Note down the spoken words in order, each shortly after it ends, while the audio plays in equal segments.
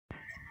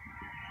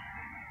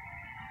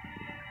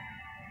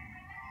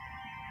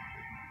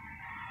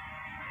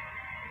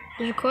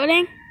Is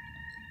recording?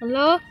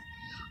 Hello?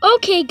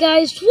 Okay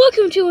guys,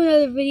 welcome to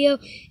another video,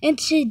 and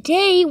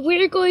today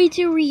we're going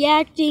to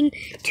reacting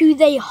to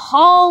the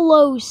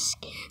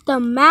the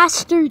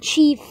Master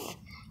Chief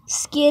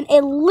skin.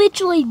 It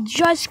literally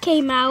just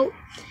came out,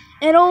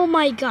 and oh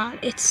my god,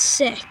 it's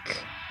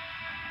sick.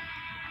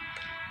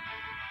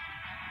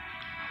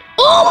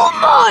 Oh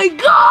my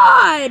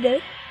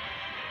god!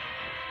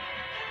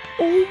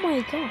 Oh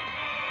my god.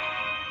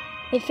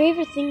 My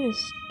favorite thing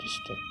is just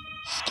the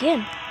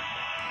skin.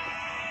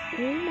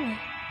 Oh my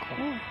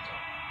god.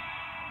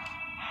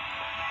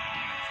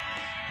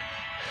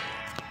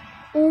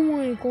 Oh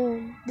my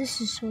god,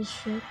 this is so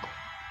sick.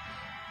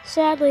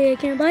 Sadly, I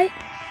can't buy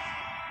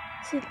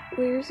it.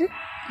 Where is it?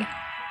 Yeah,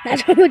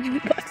 that's what you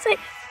got to say.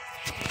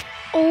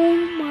 Oh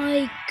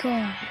my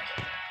god.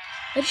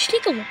 Let's just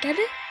take a look at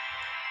it.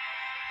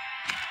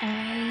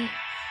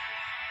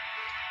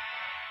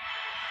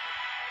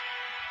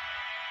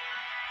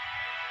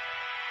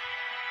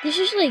 This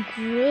is like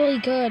really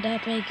good,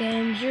 Epic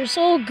Games. You're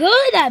so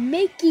good at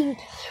making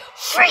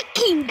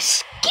freaking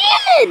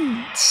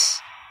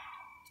skins!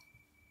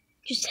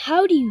 Just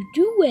how do you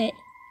do it?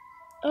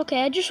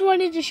 Okay, I just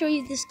wanted to show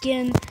you the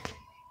skin.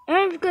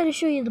 I'm going to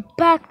show you the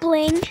back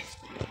bling.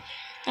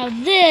 Now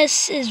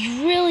this is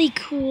really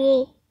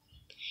cool.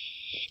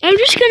 I'm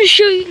just going to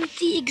show you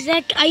the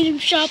exact item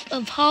shop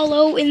of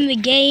Hollow in the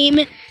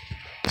game.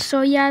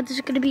 So yeah, this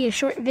is going to be a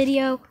short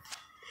video.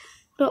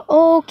 But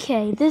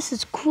okay, this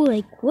is cool.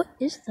 Like, what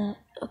is that?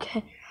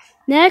 Okay.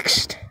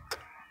 Next,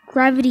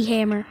 Gravity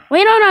Hammer.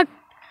 Wait, no.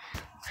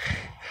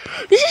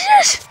 This is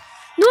this.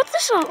 Not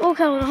this one.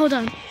 Okay, hold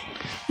on.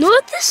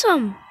 Not this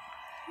one.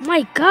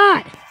 My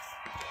god.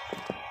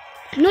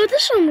 No,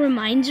 this one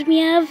reminds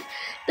me of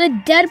the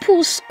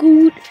Deadpool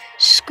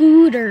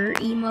scooter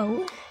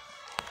emote.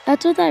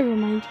 That's what that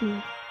reminds me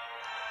of.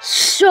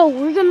 So,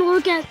 we're going to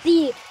look at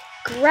the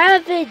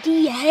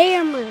Gravity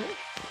Hammer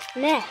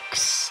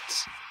next.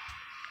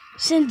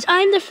 Since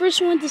I'm the first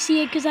one to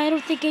see it, because I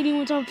don't think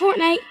anyone's on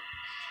Fortnite.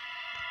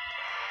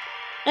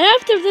 And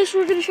after this,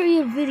 we're going to show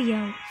you a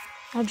video.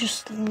 Now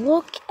just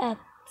look at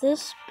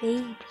this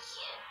baby.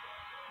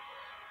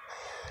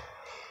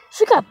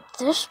 Look at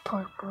this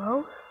part,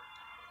 bro.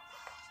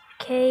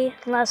 Okay,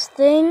 last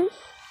thing.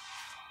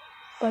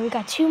 But we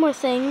got two more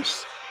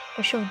things.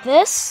 We'll show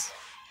this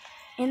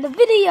in the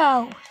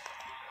video.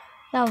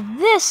 Now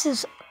this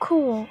is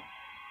cool.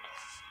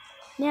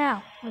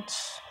 Now,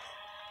 let's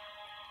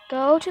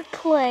go to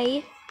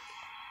play.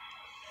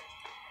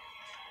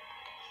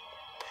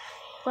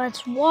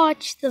 Let's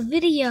watch the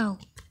video.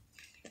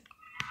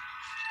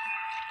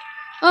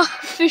 Oh,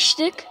 fish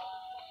stick.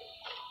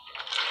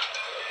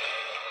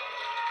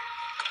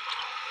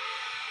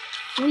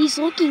 Well, he's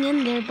looking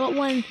in there, but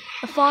when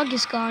the fog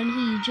is gone,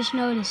 he just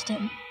noticed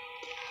him.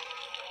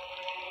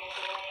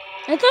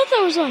 I thought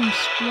that was on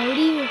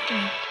Splody with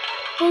him.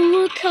 But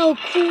look how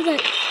cool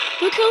that.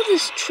 Look how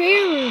this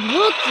trailer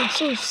looks. It's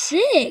so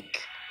sick.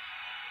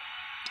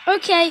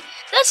 Okay,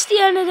 that's the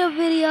end of the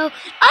video.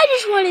 I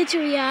just wanted to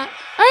react.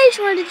 I just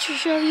wanted to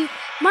show you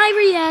my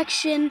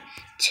reaction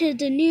to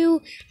the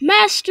new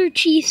Master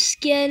Chief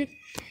skin.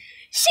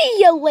 See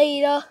ya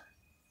later.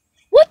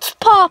 What's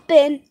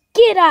poppin'?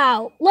 Get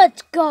out.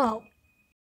 Let's go.